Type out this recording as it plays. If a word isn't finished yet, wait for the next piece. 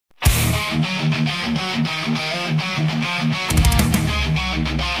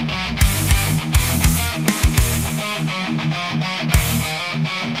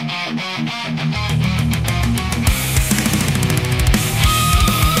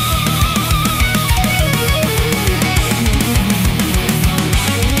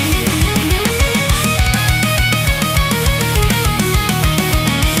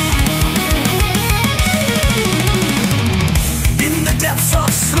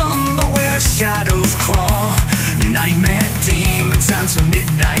shadows crawl, nightmare demons answer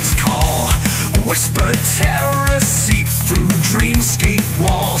midnight's call. Whispered terror seep through dreamscape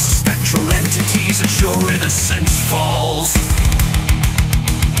walls. Spectral entities at your innocence falls.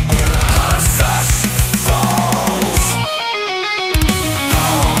 Thus falls.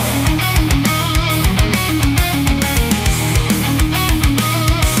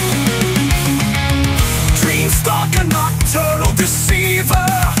 Dreamstalker, nocturnal deceiver,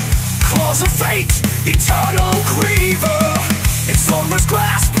 claws of fate, eternal griever. Its formless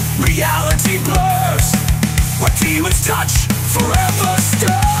grasp, reality blurs. What demons touch, forever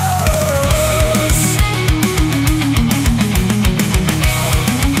stirs.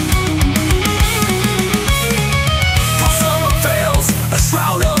 Puzzle fails, a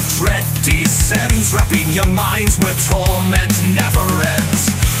shroud of dread descends, wrapping your minds where torment never ends.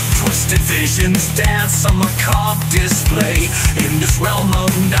 Twisted visions dance on macabre display in this realm of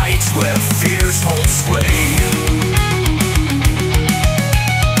night where fears hold sway.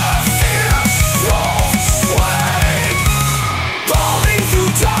 A fierce roll sway, falling through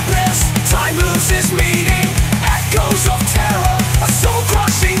darkness, time loses meaning. Echoes of terror, a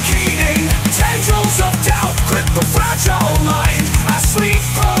soul-crushing keening. Tendrils of doubt grip the fragile mind. I sleep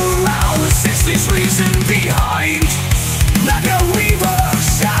around the leaves reason behind. Like a weaver,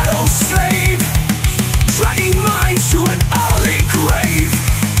 shadow slave, dragging minds to an early grave.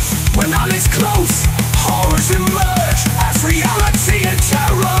 When all is close, horrors emerge as reality and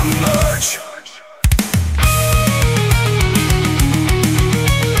terror merge.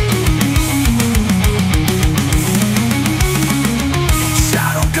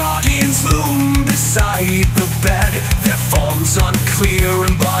 Shadow guardians loom beside the bed, their forms unclear,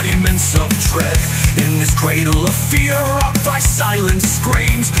 embodiments of dread. In this cradle of fear, rocked by silent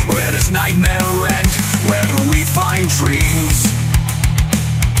screams, where does nightmare end? Where do we find dreams?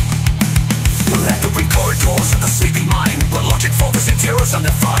 Let the corridors of the sleeping mind, where logic falters and terrors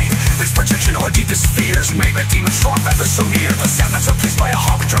undefined. This projection or deepest fears may make demons strong, ever so near. The sound that's replaced by a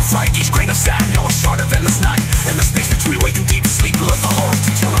harbinger of fright. Each grain of sand, no shard of endless night. In the space between wake and deep sleep, let the horror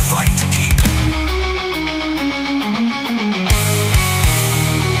to tell a fight to keep.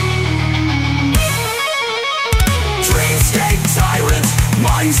 Dreamscape tyrant,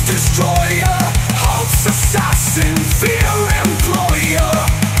 mind's destroyer, hopes assassin, fear employer.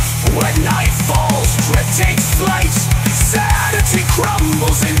 When night falls, dread takes flight, sanity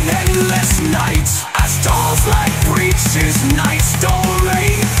crumbles in endless night. As dawn's light breaches night's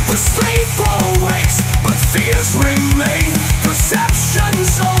domain, the sleep awakes, but fears remain.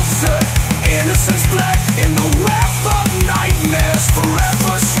 Perceptions altered, innocence bled, in the web of nightmares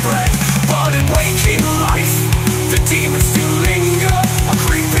forever spread. But in waking life, the demons still linger, a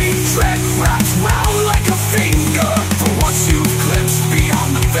creeping dread wrapped round like a finger. For once you've glimpsed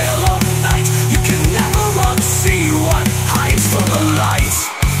beyond the veil of night, you can never unsee what hides from the light.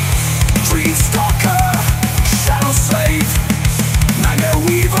 Dreamstalker, shadow slave, nightmare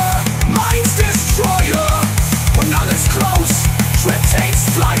weaver, mind's destroyer. When all is close, dread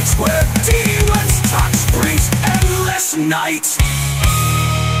takes flight, where demons touch brings endless night.